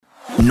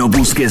No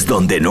busques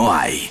donde no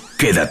hay.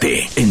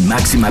 Quédate en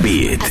Máxima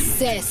Beat.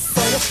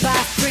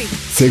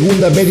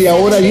 Segunda media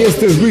hora y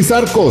este es Luis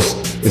Arcos.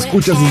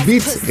 Escucha sus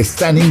beats,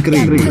 están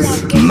increíbles.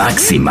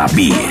 Máxima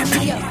Beat.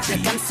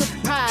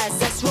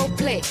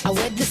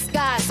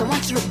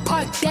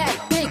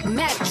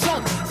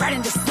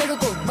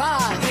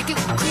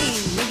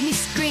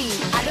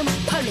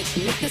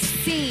 Make the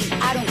scene.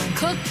 I don't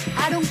cook,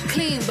 I don't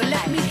clean, but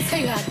let me tell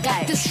you, I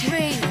got this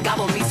ring.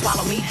 Gobble me,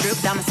 swallow me, drip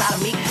down inside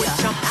of me. Quit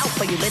jump out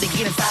for you, let it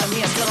get inside of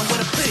me. I tell them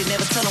where to put it,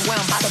 never tell them where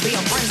I'm about to be.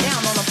 I'm running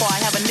down on them before I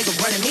have a nigga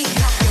running me.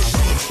 Knock your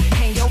shit,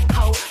 hang your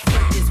coat,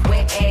 put this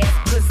wet ass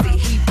pussy.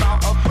 He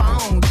bought a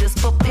phone just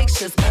for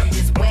pictures of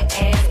this wet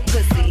ass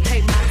pussy.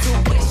 Pay my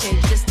tuition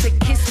just to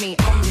kiss me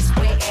on this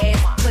wet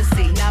ass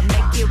pussy. Now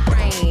make it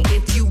rain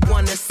if you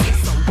wanna see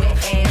some wet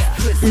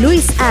ass pussy.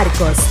 Luis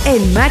Arcos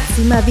en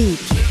Máxima Beat.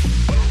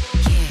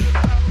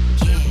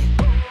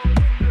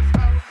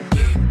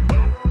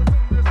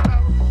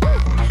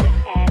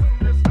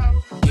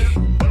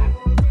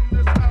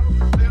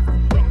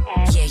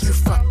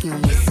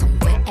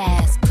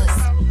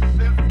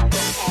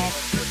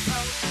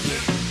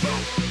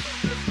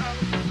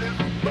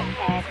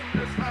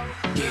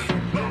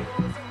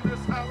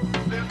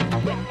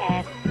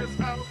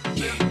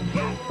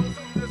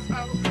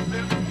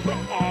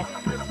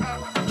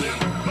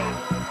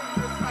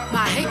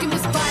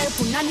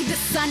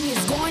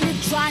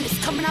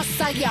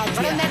 Yeah,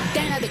 right on that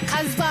Dana, the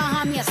cuz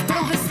behind me. I spit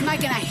on his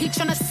mic and I hate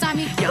tryna sign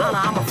me. Your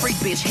Honor, I'm a freak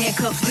bitch,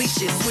 handcuffs,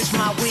 leashes. Switch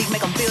my wig,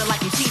 make him feel like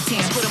he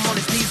cheating. Put him on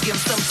his knees, give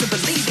him something to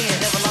believe in.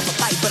 Never lost a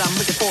fight, but I'm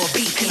looking for a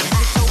beat.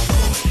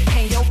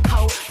 Hang your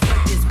coat, put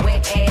this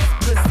wet ass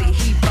pussy.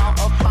 He bought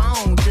a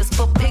phone just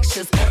for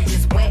pictures of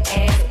this wet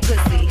ass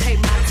pussy. Pay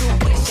my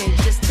tuition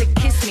just to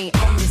kiss me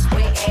on this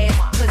wet ass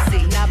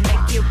pussy. Now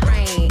make it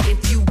rain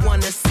if you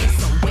wanna see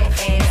some wet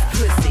ass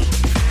pussy.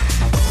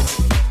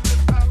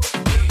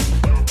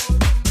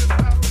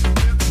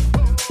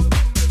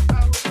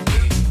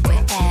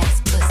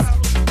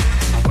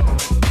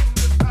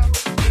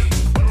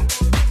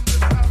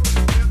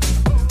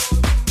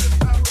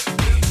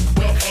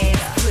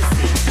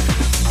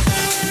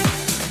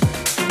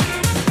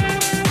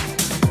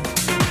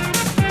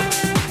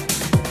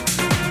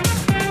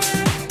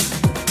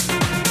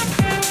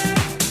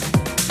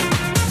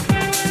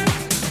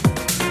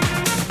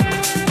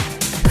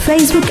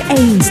 Facebook e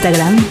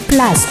Instagram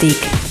Plastic.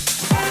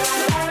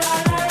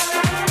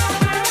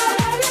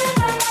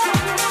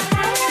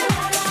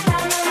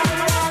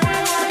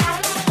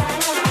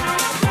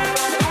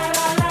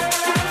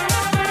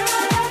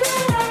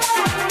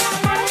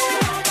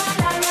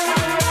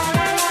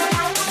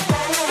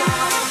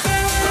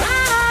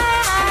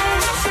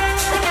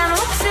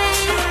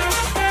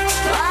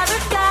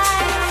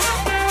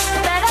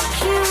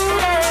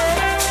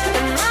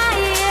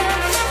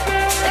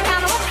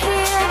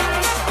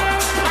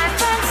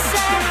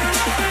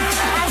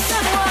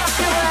 I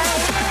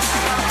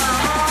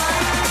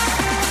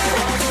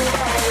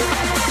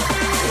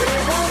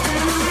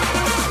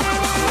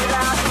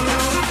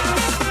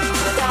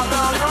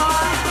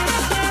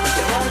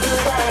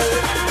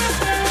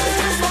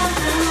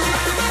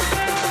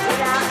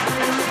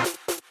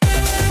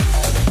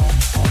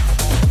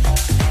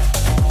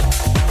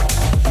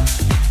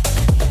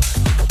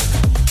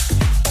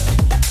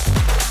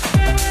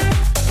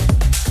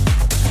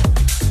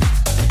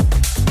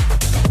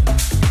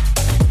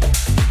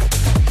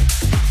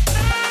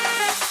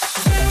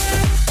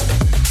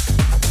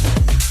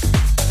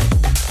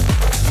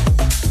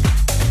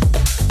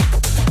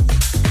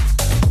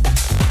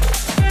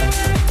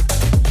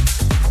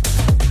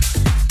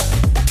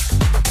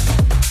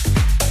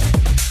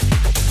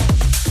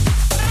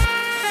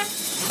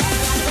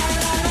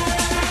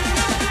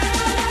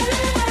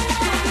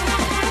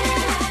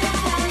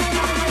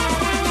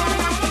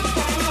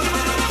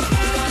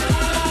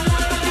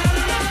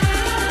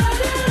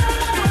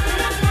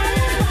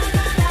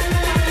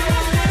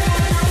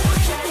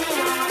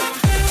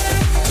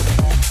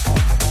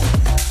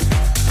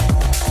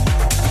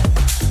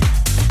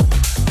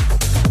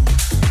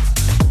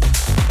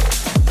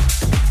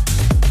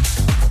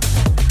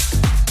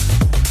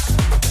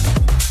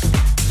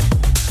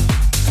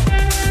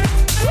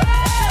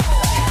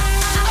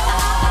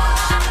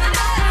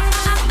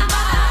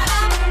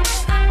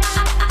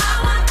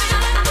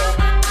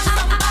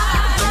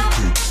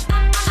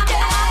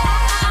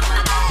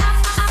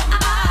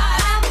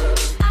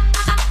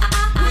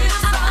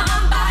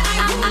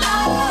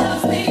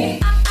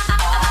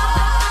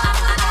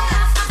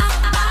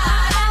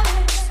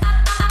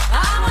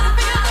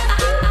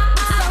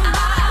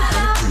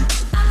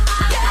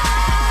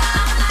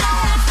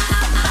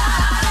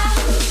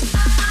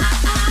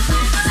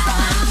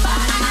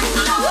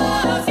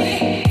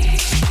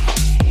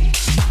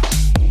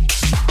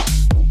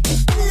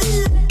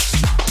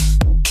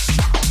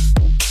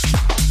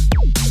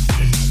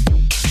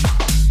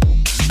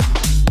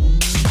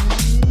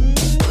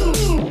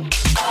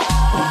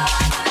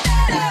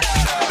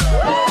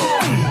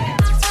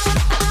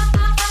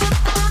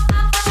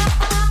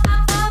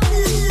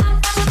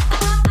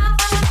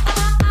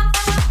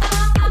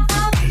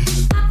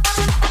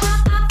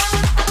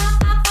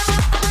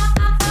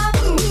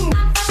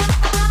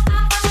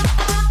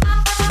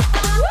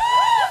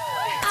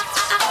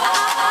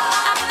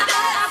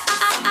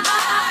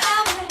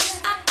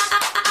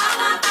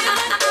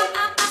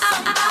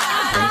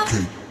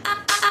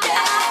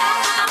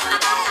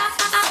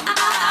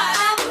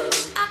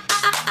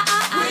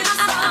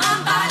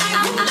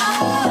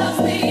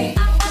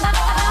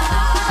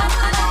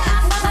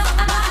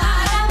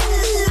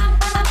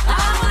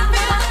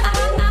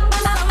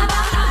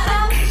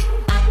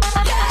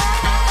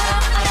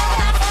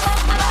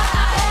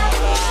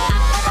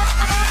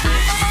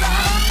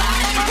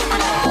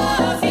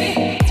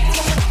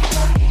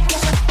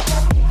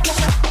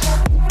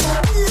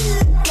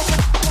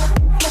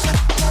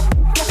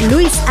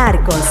Luis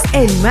Arcos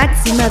en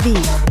Máxima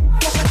Beat.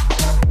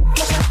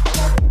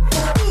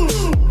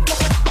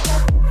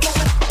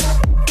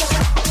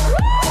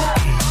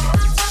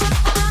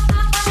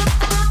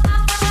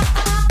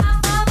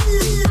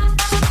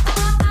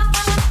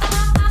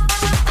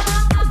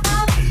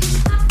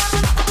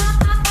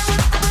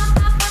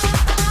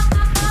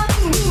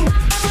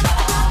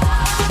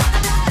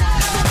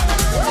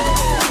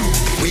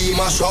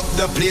 Up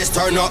the place,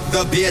 turn up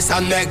the bass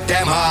and make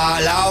them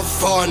all have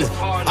fun.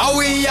 How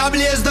we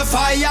ablaze the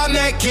fire,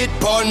 make it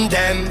pun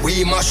them.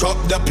 We mash up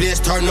the place,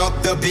 turn up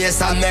the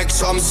bass and make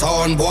some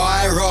sound,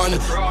 boy run.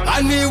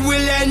 And we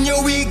will end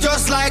your week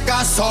just like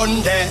a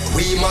Sunday.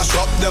 We mash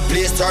up the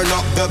place, turn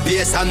up the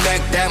bass and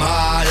make them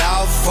all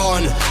have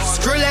fun.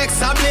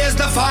 Skrillex ablaze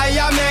the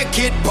fire, make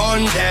it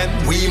pun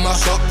them. We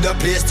mash up the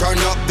place, turn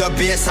up the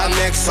bass and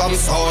make some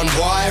sound,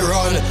 boy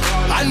run.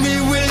 And we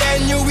will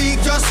end your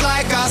week just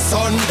like a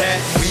Sunday.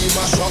 We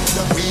mash up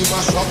the, we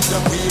mash up the,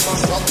 we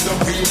mash up the,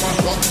 we mash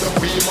up the,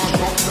 we mash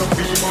up the, we mash up the,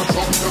 we mash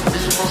up the,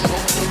 we mash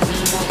up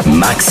the.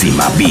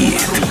 Máxima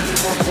Beat.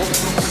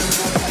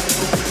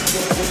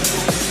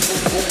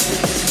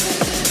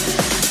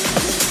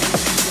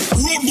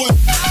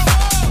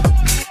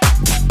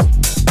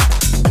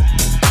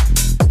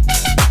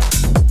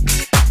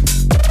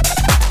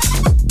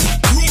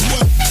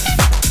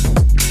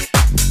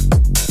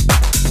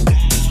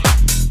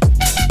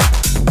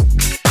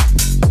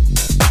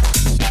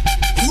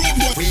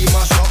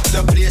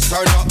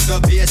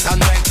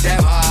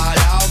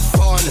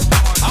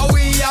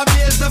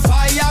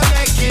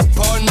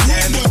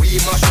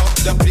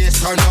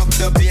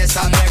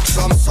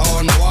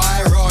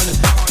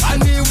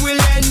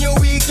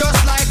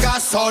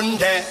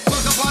 Sunday.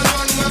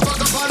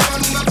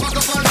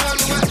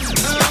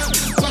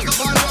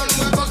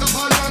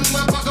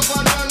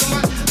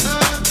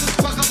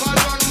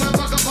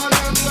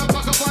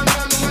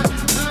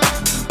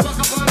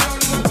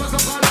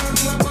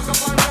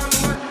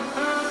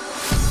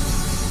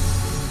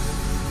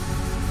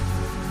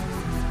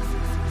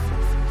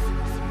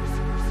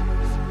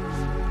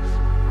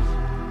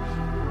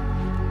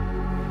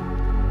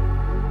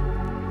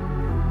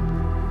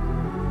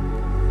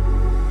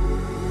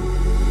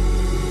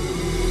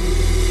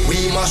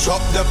 Mash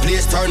up the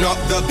place, turn up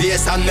the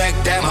bass and make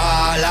them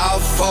all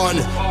have fun.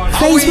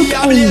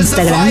 Facebook e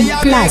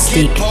Instagram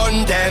Plastic.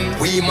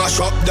 We mash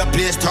up the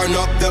place, turn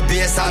up the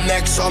bass and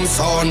make some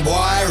sound,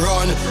 boy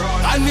run.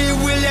 And we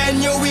will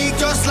end your week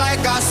just like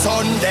a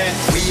Sunday.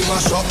 We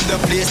mash up the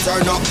place,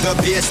 turn up the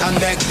bass and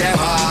make them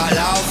all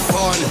have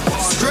fun.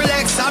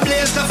 Skrillex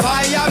ablaze the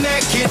fire,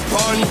 make it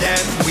pun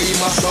them. We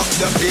mash up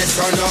the place,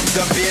 turn up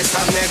the bass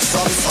and make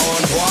some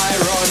sound, boy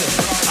run.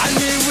 And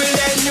we will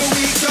end your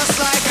week just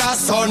like a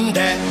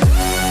Sunday.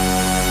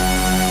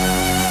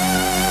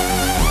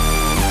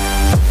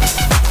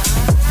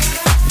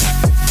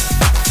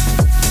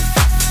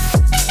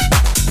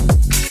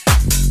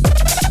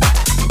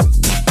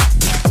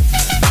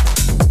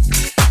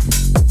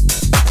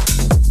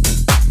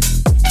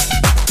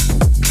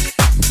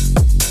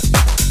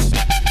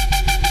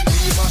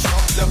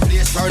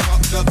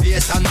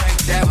 And make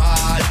them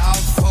all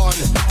have fun.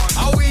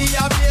 How we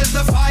ablaze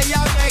the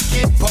fire, make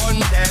it pun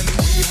them.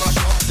 We mash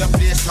up the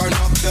place, turn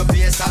up the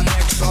bass and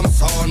make some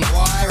sound,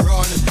 boy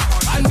run.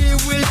 And we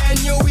will end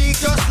your week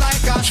just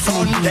like a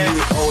Sunday.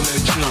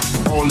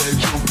 All that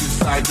junk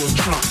inside your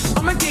trunk.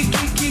 I'ma get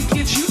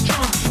you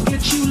drunk,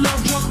 get you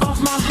love drunk off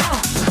my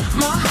hump,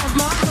 my hump,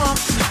 my hump,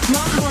 my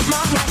hump,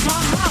 my hump,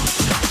 my hump,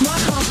 my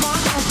hump, my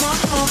hump, my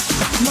hump,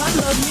 my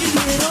lovely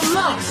little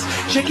lumps.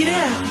 Check it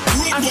out.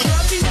 I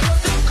love these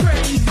fucking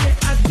crazy.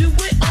 I do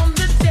it on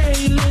the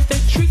daily. They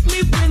treat me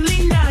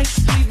really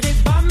nicely. They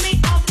buy me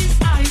all these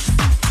ices.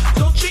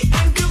 Dolce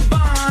and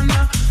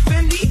Gabbana,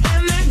 Fendi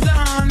and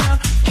Adana.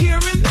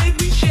 Kieran, they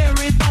be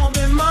sharing all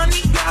their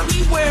money. Got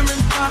me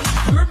wearing pop.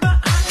 But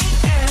I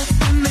ain't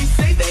asking. They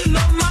say they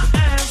love my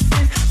ass.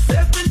 And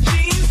 7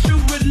 jeans,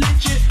 true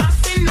religion. I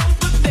say no,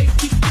 but they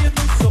keep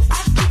giving. So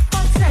I keep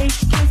on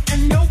taking.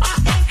 And no, I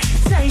ain't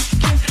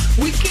taking.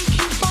 We can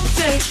keep on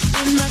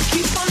taking. I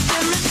keep on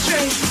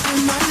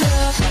demonstrating my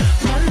love,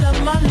 my love,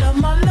 my love,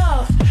 my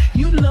love.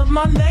 You love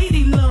my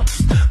lady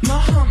lumps. My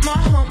hump, my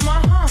hump, my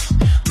hump.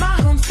 My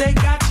humps, they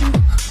got you.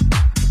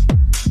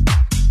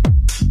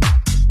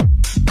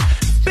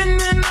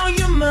 Spending all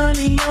your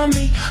money on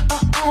me,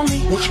 on me.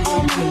 What you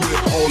gonna do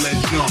with all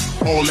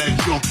that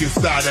junk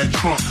inside that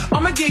trunk?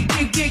 I'ma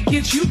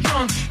get you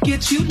drunk,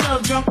 get you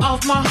love drunk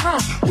off my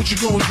hump. What you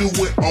gonna do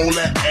with all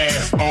that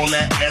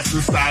ass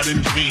inside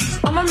them jeans?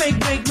 I'ma make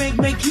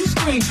you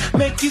scream,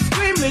 make you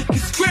scream, make you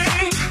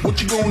scream.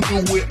 What you gonna do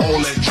with all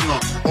that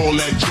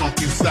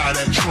junk inside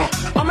that trunk?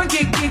 I'ma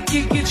get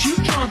you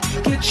drunk,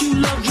 get you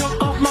love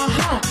drunk off my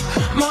hump,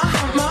 my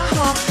hump, my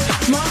hump,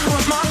 my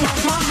hump, my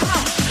hump, my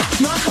hump,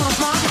 my hump,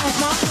 my hump,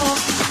 my hump,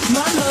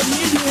 my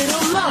lovely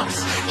little lumps.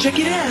 Check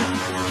it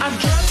out. I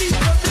drive these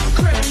fuckers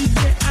crazy.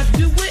 I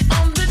do it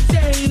on the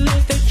daily.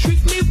 They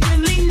treat me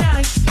really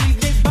nicely.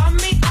 They buy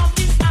me all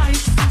these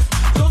ices.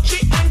 Dolce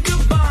and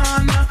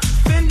Gabbana,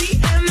 Fendi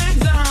and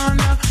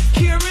Adana.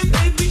 Kieran,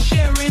 they be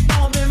sharing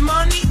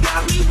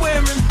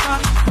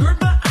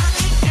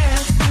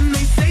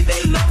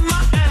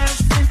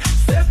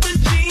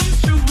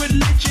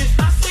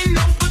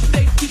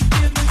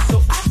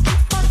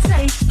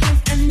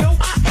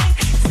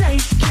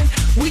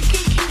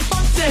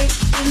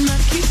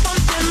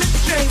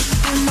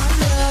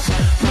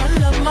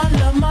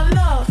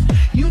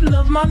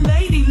my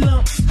lady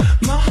lumps.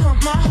 My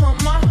hump, my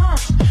hump, my hump.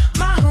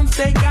 My humps,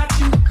 they got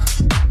you.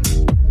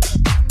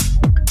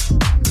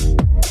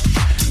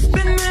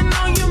 Spending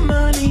all your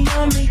money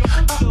on me,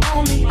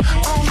 on me,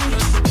 on me.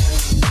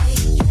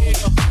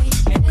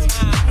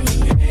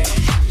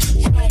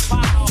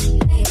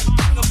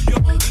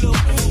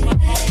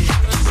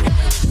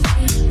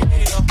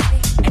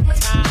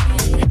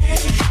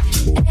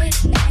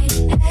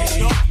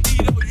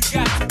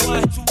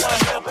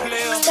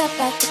 Step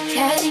out the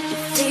caddy, you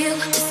feel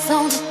it's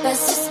on the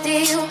best of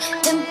steel.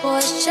 Them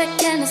boys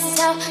checking us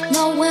out,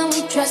 know when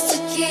we dress to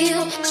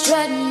kill.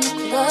 Strutting the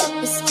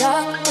club, it's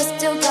dark, but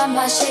still got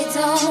my shades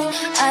on.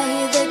 I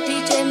hear the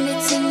DJ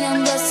mixing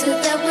young bloods to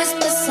that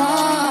whisper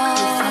song.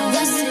 From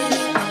the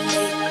city,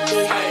 when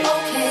they get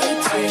okay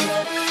too.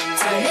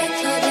 Till they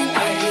couldn't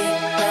get it,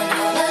 run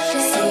all the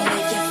day. So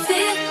if you're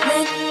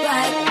feeling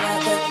right,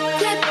 grab the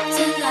grip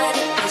tonight.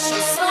 It's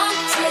your song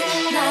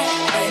tonight,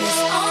 and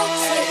it's on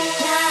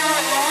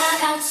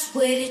tonight. Bounce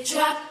with it,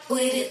 drop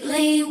with it,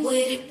 lean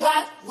with it,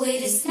 rock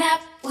with it,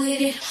 snap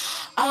with it.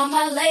 All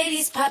my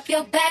ladies, pop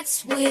your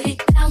backs with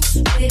it. Bounce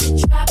with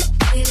it, drop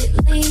with it,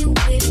 lean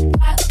with it,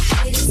 rock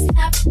with it,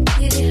 snap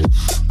with it.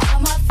 All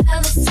my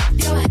fellas, tip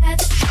your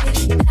hats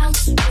with it.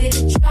 Bounce with it,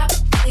 drop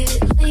with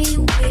it, lean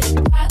with it,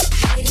 rock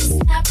with it,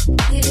 snap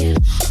with it.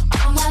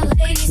 All my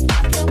ladies,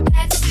 pop your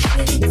backs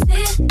with it.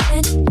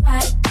 Feeling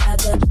right,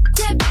 have a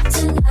grip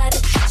tonight.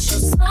 It's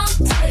your song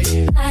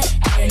tonight,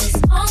 and it's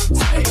on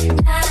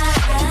tonight.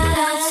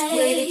 Bounce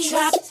with it,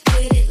 drop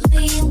with it,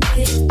 lean with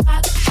it,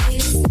 rock with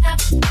it, snap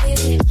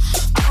with it.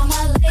 All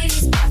my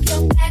ladies, pop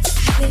your backs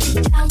with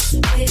it. Bounce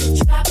with it,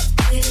 drop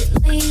with it,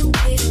 lean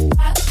with it,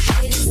 rock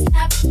with it,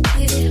 snap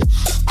with it.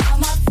 All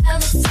my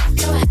fellas, tip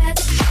your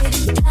hats with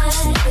it.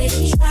 Bounce with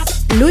it, drop.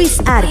 Luis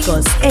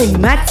Arcos en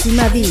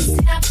Máxima Beat.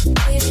 Snap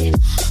with it.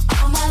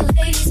 All my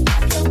ladies,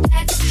 pop your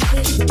backs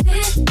with it.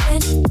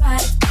 Feeling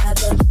right,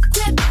 have a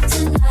grip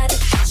tonight.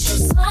 It's your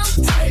song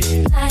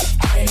tonight,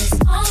 and it's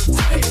on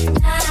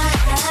tonight.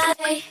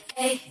 Hey,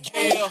 hey,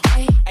 hey,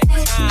 hey,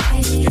 hey,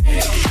 hey,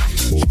 hey.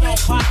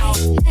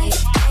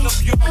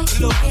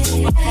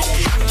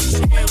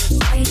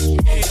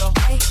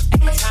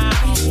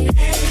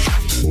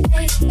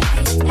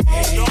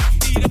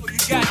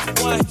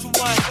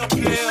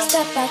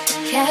 Step out the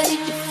caddy,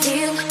 you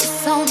feel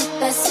it's on the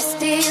best of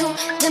steel.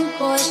 Them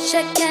boys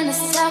checking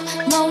us out,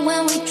 know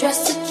when we dress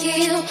to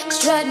kill.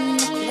 Strutting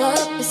the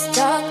club, it's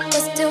dark,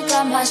 but still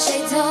got my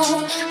shades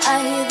on. I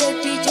hear the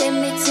DJ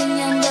mixing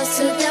young bloods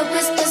to that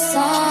whisper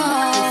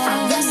song.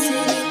 From the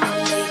city, when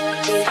they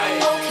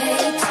get okay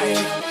too.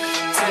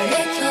 Till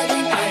they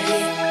couldn't get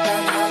it,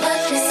 run all the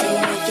day. So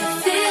if you're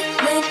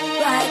feeling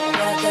right,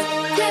 grab the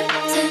grip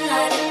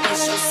tonight.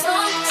 It's your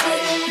song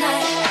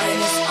tonight, and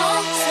it's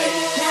on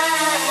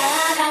tonight.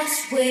 Bounce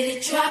with it,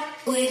 drop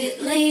with it,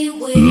 lean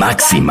with it.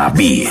 Máxima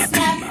Beat.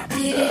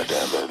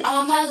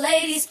 All my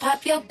ladies,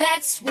 pop your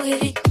backs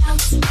with it.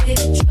 Bounce with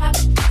it, drop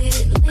with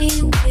it,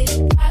 lean with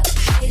it, rock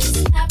with it,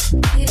 snap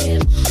with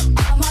it.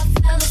 All my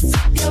fellas,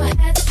 tip your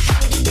hats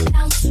with it.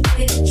 Bounce with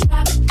it,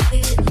 drop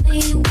with it,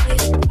 lean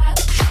with it, rock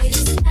with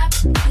it, snap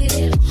with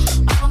it.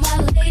 All my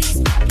ladies,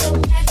 pop your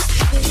backs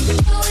with it.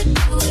 Do it,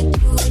 do it,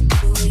 do it,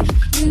 do it.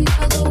 You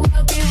know the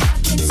world be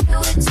rocking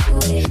to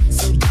it.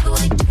 So do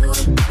it, do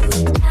it, do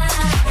it.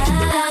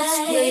 Bounce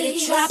with it,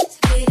 drop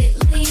with it,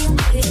 lean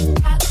with it,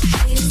 rock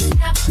with it,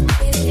 snap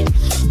with it.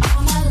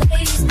 All my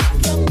ladies, pop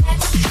your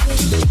backs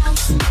with it.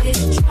 Bounce with it,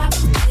 drop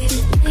with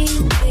it, lean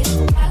with it,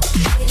 rock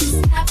with it,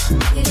 snap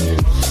with it.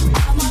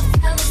 All my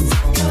fellas,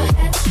 tip your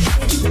hats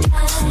with it.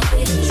 Bounce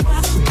with it,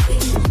 drop with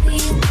it,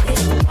 lean with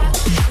it, rock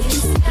with it,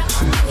 snap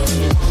with it.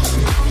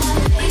 All my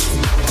ladies,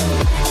 pop your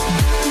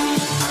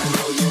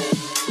backs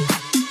with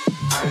it.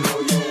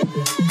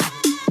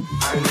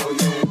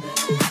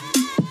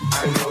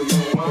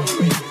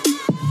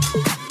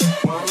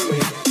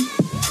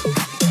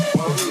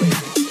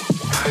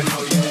 I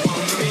know you want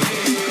me.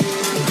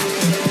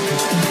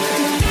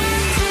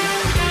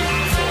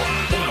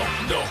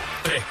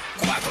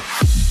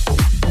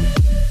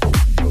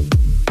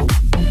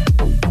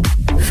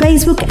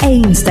 Facebook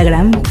e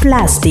Instagram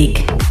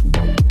Plastic.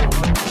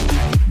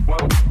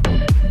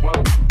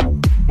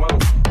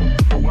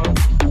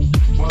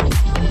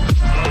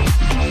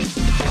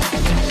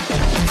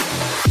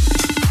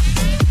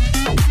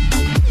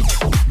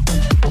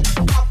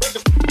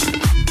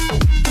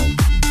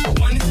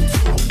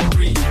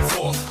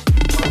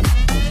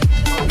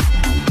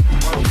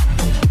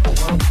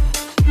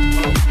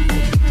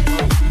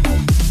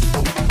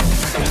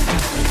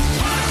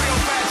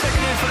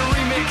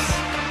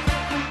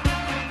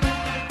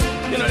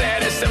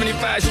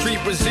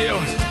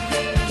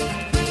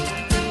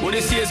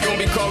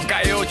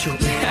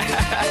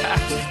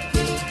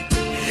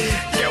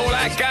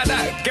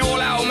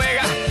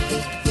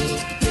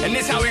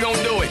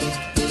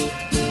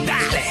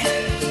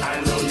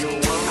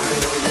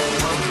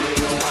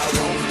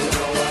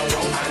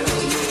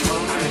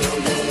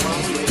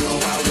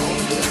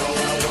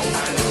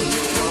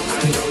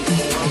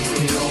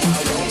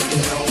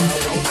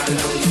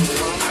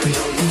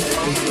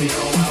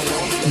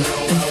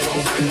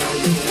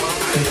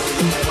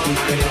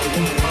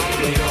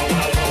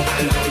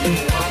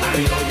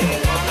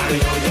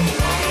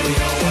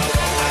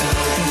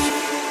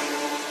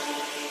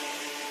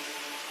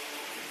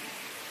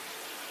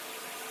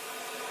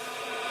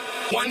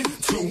 1,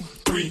 2,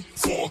 3,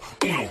 4,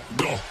 1,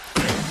 2,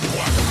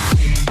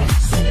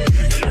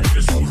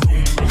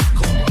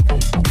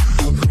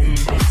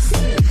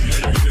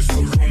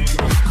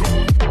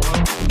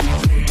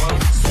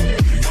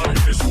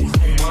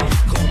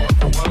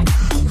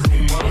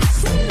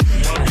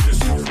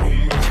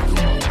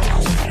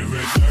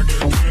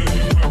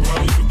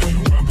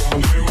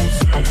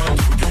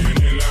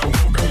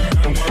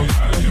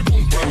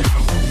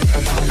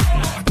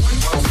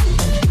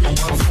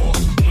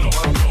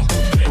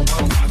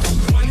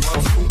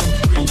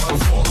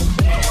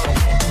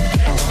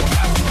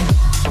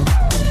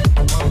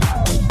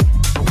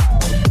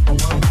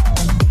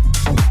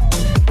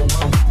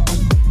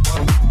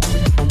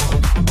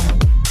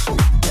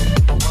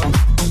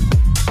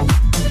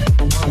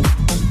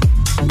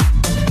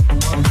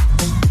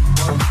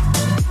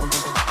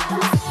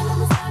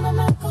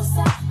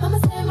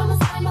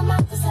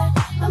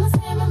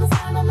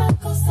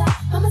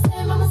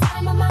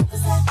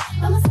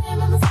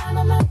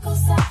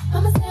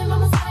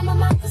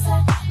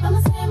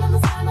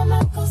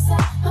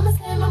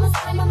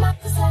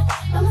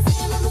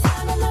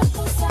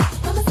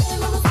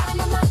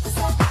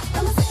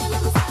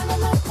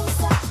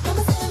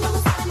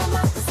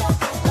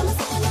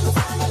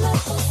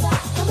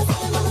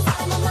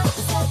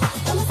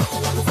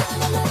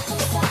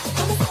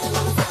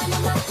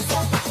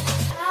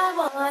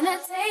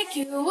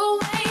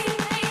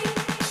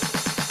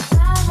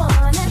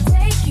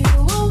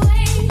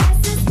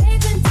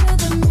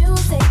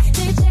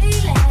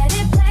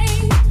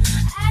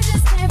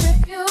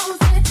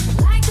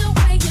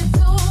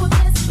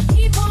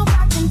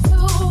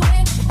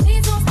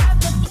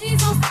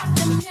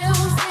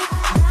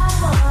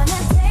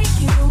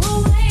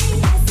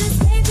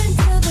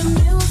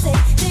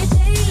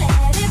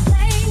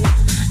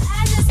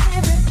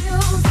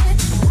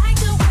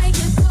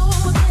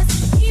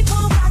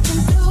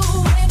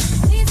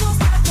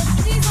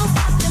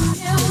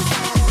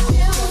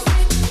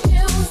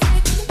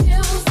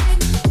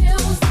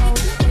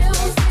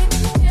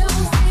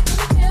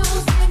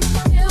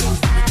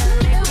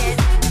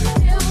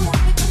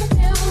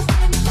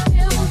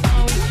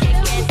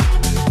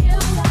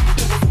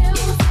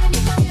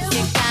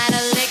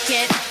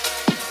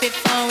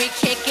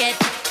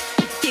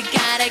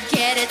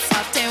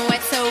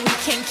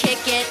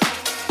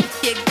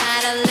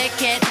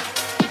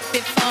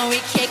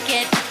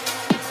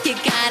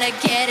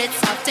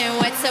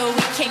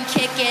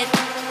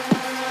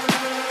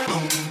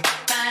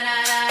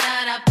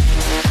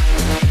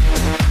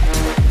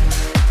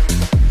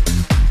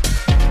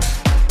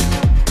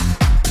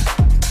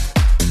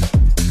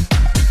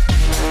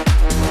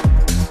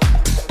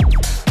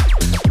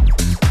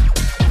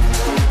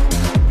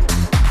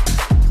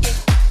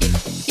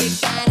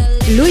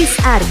 Luis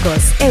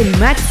Arcos en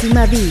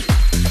Máxima Beat.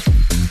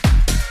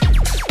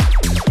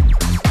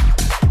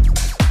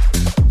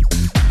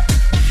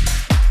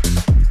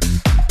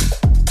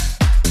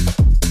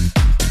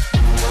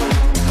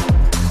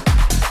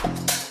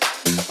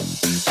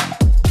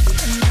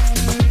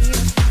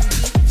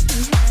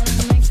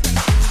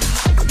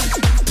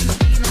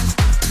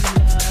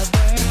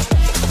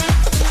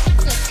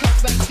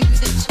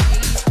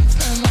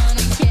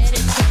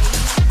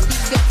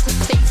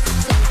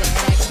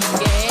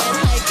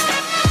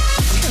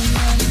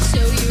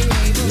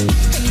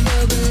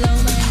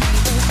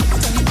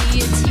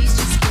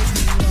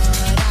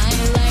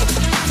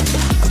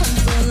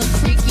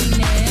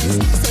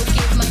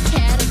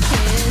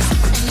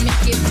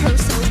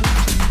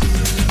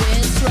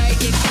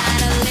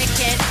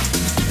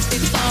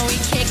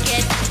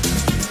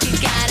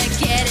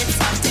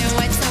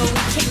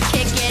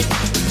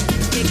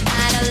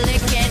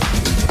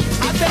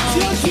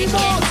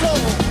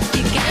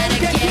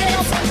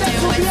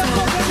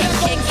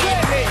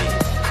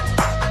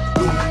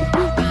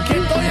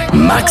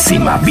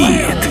 Máxima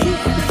Beat.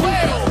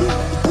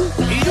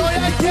 Y yo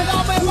ya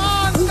quiero me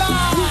manda.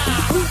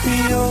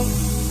 Y yo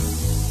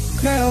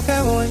creo que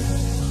voy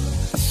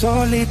a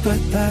solito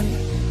estar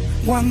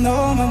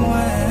cuando me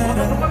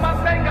muera. No me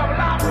mantenga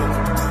hablando.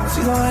 He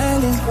sido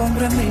el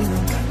incomprendido,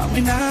 a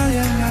mí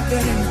nadie me ha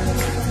querido,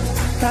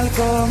 tal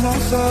como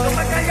soy. No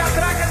me caiga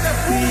atrás que te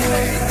Y yo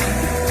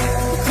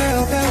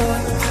creo que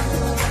voy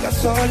a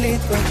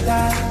solito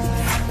estar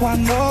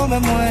cuando me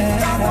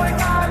muera.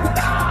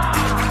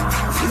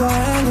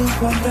 El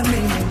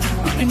incomprendido,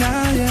 a mí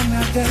nadie me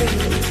ha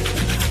querido,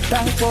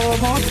 tal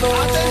como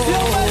soy.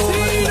 ¡Atención,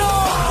 vecino!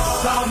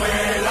 Pásame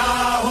la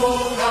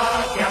juga,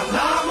 que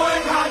andamos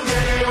en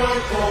jangueo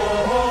y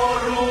cojo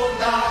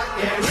ruta,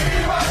 que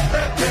viva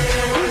este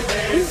teo, el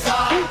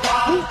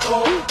desapato,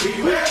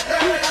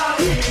 vívete la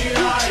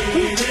vida y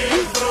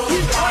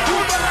disfruta.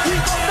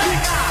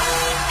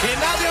 Que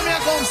nadie me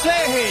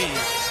aconseje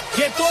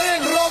que estoy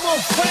en robo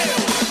feo,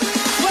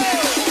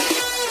 feo,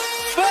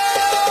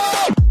 feo.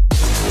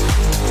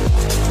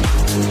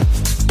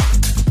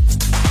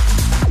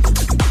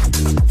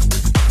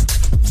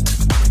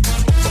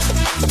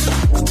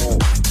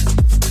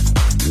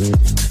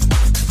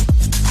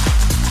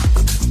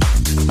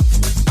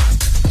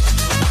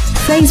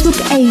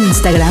 Facebook e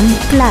Instagram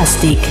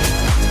Plastic.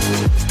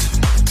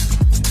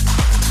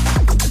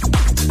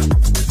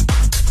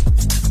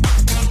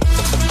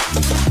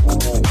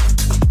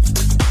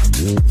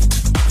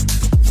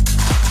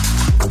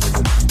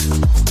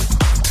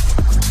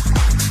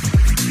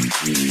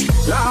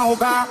 La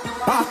boca,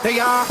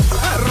 pastilla,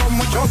 el ron,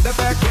 muchos de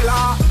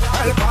tequila,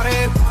 el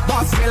pared,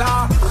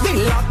 vacila,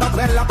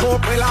 dilátate la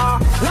pupila,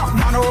 las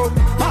manos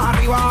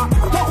arriba,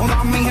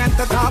 toda mi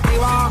gente está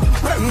activa,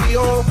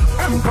 prendido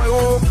en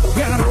fuego,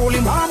 bien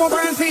ruling, vamos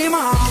por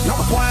encima. No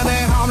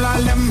puedes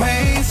hablar de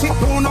mí, si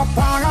tú no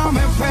pagas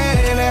me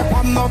pele,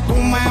 cuando tú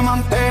me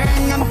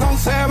mantengas,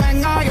 entonces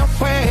venga yo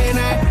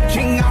pene,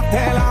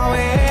 chingate la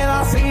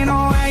vela, si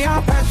no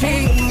ella te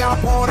chinga,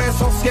 por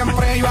eso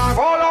siempre yo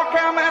hago lo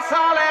que me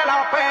sale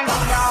la pena.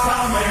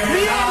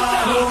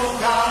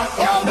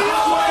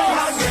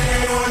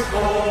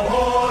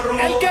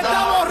 El que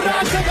está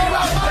borracho con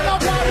la mano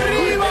para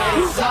arriba.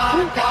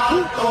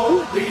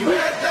 Sacando,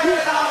 vivete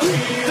la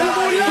vida.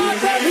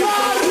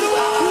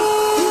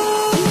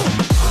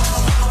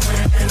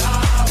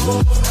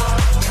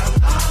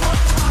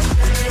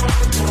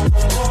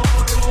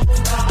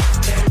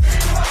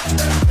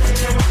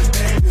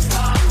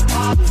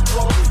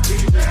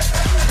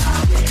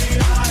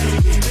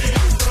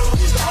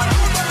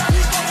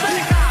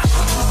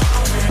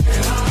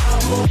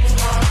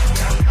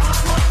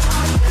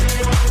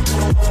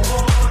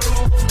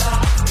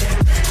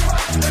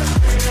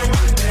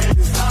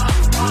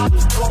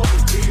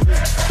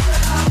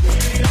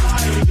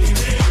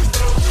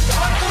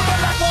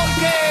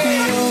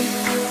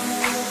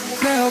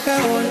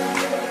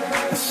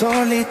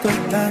 Solito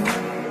estar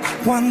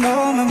cuando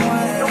me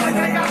muero. No me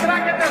caiga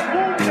atrás que te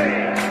funde.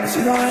 He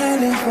sido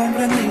el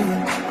incomprendido,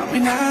 a mí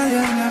nadie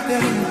me ha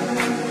querido,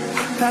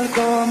 tal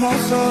como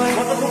soy.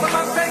 Cuando tú me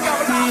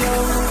mantengas Y yo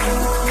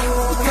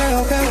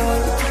creo que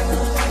voy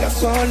a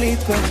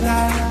solito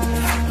estar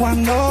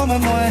cuando me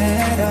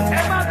muera.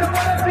 es más, te voy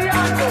a decir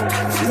algo.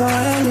 He sido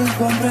el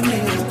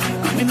incomprendido,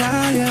 a mí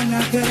nadie me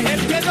ha querido.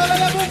 El que no le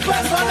debe un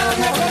peso a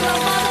nadie con la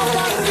mano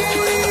para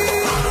arriba.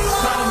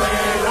 Pásame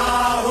la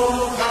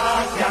boca,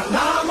 que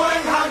andamos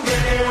en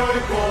jangueo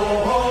y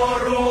cojo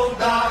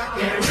ruta,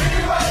 que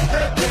viva el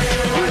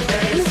teteo, el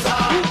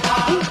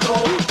desacato,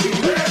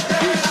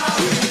 vivete la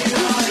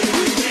vida y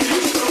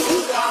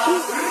disfruta.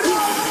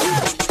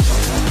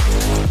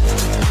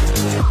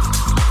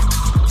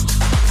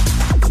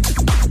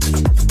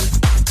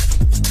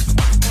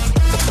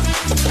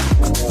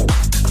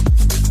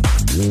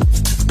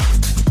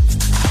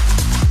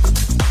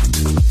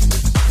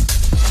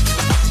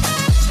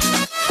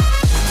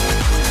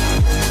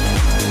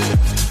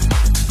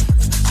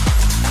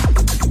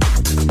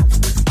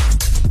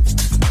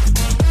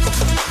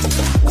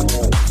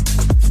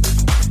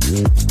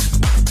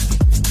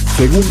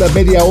 Segunda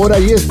media hora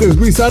y este es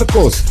Luis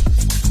Arcos.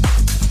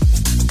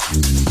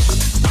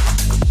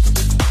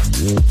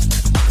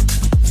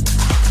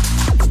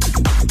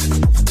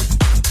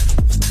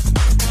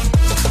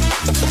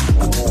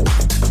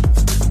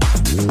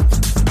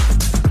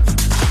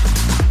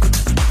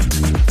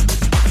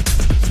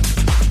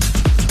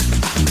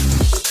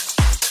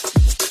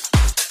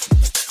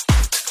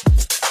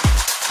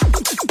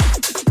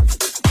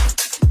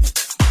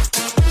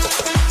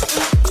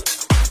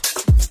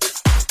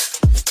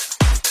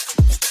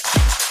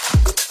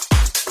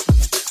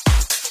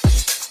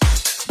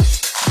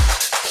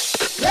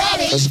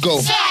 Let's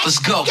go. Let's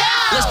go.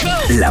 Let's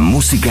go. La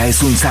música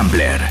es un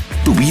sampler.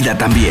 Tu vida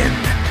también.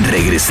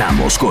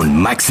 Regresamos con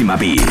Máxima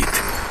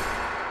Beat.